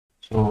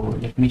So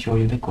let me show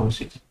you the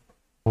courses.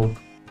 So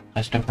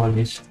first of all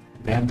is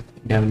web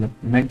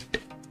development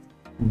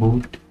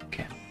boot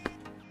camp.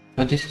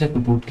 So this is a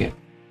boot camp,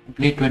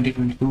 complete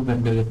 2022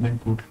 web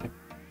development boot camp.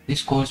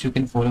 This course you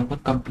can follow for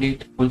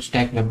complete full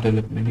stack web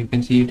development. You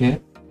can see it here.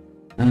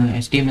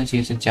 HTML,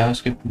 CSS,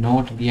 JavaScript,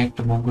 Node, React,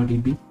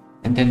 MongoDB,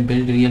 and then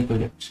build real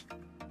projects.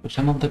 So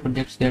some of the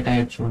projects that I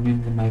had shown you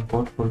in my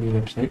portfolio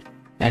website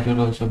that were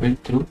also built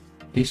through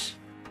this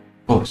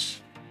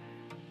course.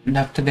 And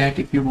after that,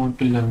 if you want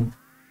to learn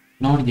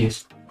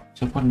Node.js,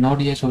 so for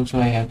Node.js also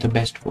I have the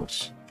best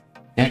course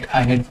that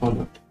I had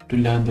followed to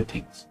learn the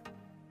things.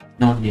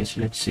 Node.js,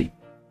 let's see.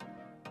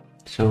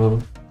 So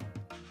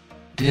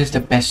this is the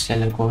best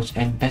seller course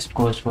and best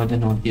course for the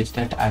Node.js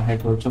that I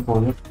had also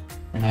followed,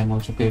 and I'm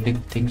also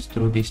creating things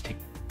through this thing.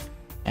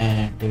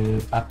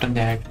 And after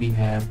that we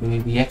have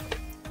React.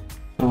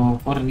 So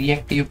for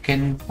React you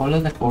can follow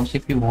the course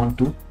if you want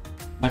to,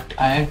 but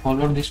I have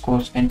followed this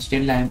course and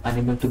still I am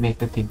unable to make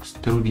the things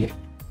through React.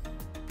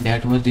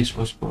 That was this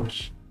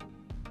course.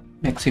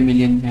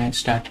 Maximilian has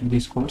started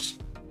this course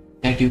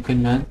that you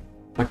can learn,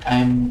 but I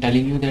am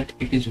telling you that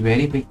it is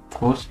very big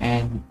course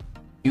and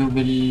you will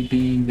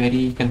be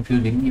very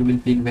confusing. You will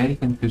feel very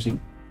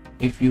confusing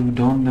if you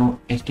don't know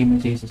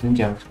HTML, CSS and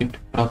JavaScript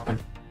properly.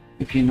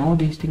 If you know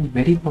these things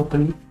very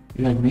properly,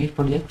 you have made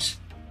projects,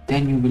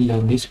 then you will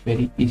learn this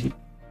very easy.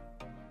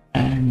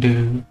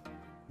 And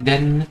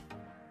then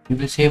you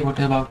will say, what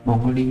about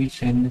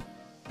MongoDB? And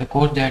the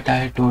course that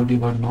I told you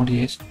about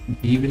Node.js,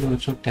 he will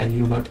also tell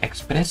you about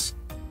Express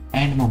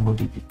and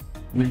MongoDB.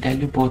 He will tell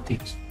you both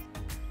things.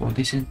 So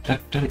this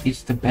instructor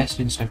is the best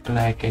instructor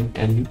I can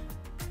tell you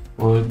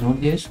for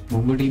Node.js,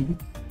 MongoDB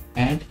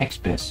and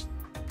Express.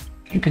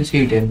 You can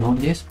see it in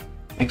Node.js,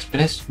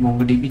 Express,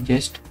 MongoDB,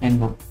 Jest and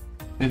more.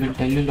 We will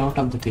tell you a lot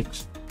of the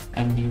things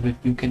and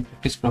you can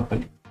practice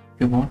properly.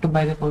 If you want to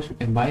buy the course, you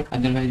can buy it.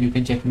 Otherwise you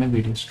can check my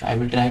videos. I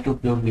will try to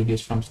upload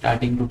videos from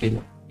starting to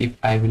till if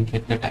I will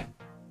get the time.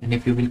 And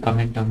if you will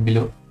comment down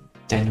below,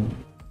 then only.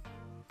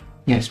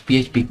 Yes,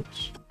 PHP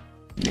course.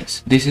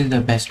 Yes, this is the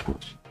best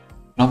course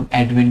from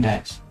Admin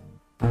Dice.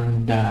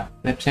 The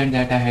website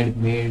that I had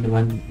made,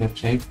 one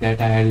website that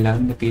I had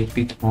learned the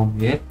PHP from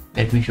here.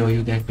 Let me show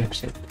you that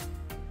website.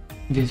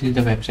 This is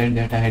the website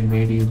that I had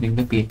made using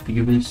the PHP.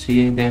 You will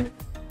see that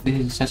this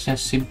is such a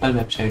simple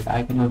website.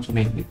 I can also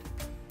make it,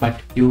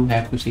 but you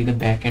have to see the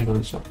backend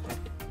also of that.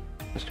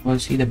 First of all,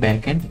 see the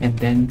backend and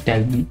then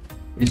tell me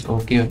it's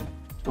okay or not.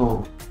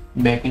 So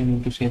backend you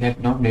need to say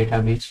that not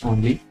database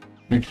only.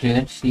 Let's say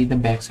that see the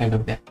backside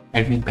of that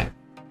admin panel.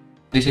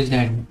 This is the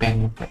admin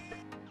panel of that.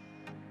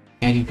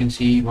 And you can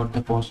see what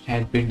the post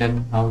has been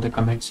done, how the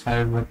comments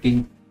are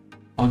working,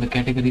 how the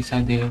categories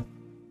are there.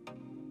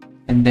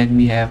 And then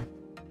we have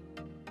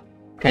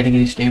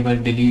categories table,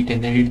 delete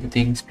and edit the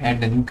things,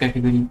 add the new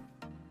category,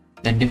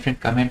 then different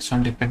comments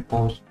on different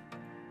posts.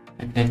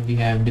 And then we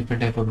have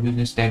different type of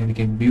users that we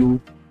can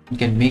view. We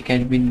can make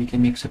admin, we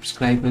can make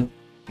subscriber,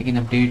 we can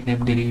update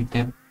them, delete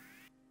them.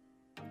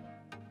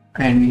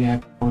 And we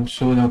have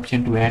also the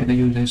option to add the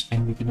users,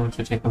 and we can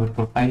also check our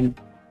profile,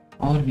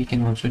 or we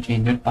can also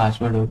change our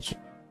password also.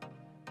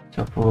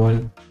 So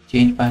for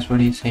change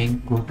password is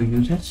saying go to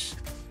users.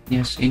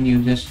 Yes, in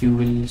users you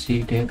will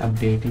see it here,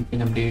 update. You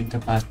can update the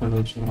password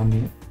also from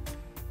here.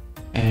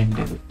 And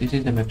this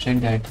is the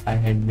website that I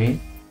had made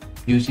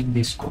using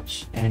this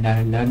course, and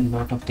I learned a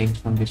lot of things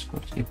from this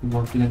course. If you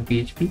want to learn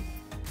PHP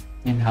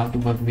and how to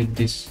work with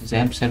this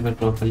XAMPP server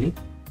properly,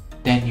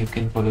 then you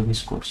can follow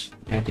this course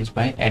that is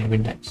by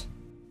Admin Dice.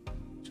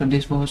 So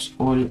this was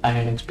all I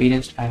had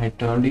experienced, I had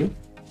told you.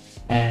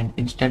 And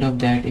instead of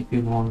that, if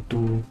you want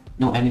to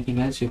know anything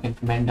else, you can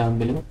comment down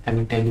below. I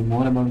will tell you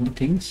more about the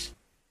things.